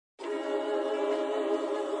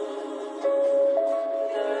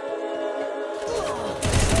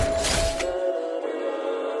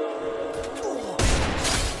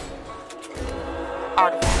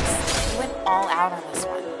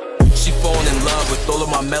in love with all of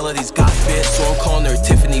my melodies. Got fit, so I'm calling her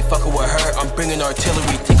Tiffany. Fucking with her, I'm bringing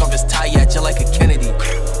artillery. Take off his tie, yeah, just like a Kennedy.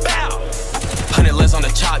 Bow! 100 legs on the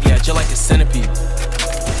chop, yeah, just like a centipede.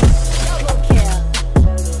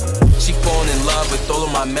 She falling in love with all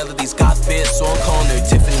of my melodies. Got fit, so I'm calling her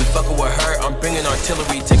Tiffany. Fucking with her, I'm bringing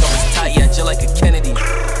artillery. Take off his tie, yeah, just like a Kennedy.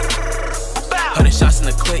 100 shots in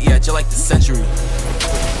the clip, yeah, just like the century.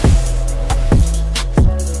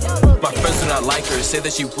 My friends do not like her, say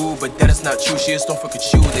that she rude, but that is not true. She just don't fuck with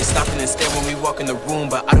you. They stop and stare when we walk in the room,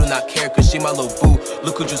 but I do not care, cause she my little boo.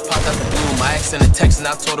 Look who just popped out the blue. My ex sent a text and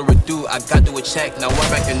I told her to do. I got to a check, now I'm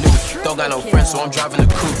back and new. Don't got no friends, so I'm driving a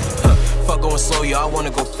coupe. Fuck going slow, yo, I wanna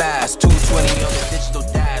go fast. 220 on the digital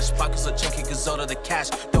dash. Pockets are chunky, cause all of the cash.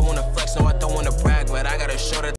 Don't wanna flex, no, I don't wanna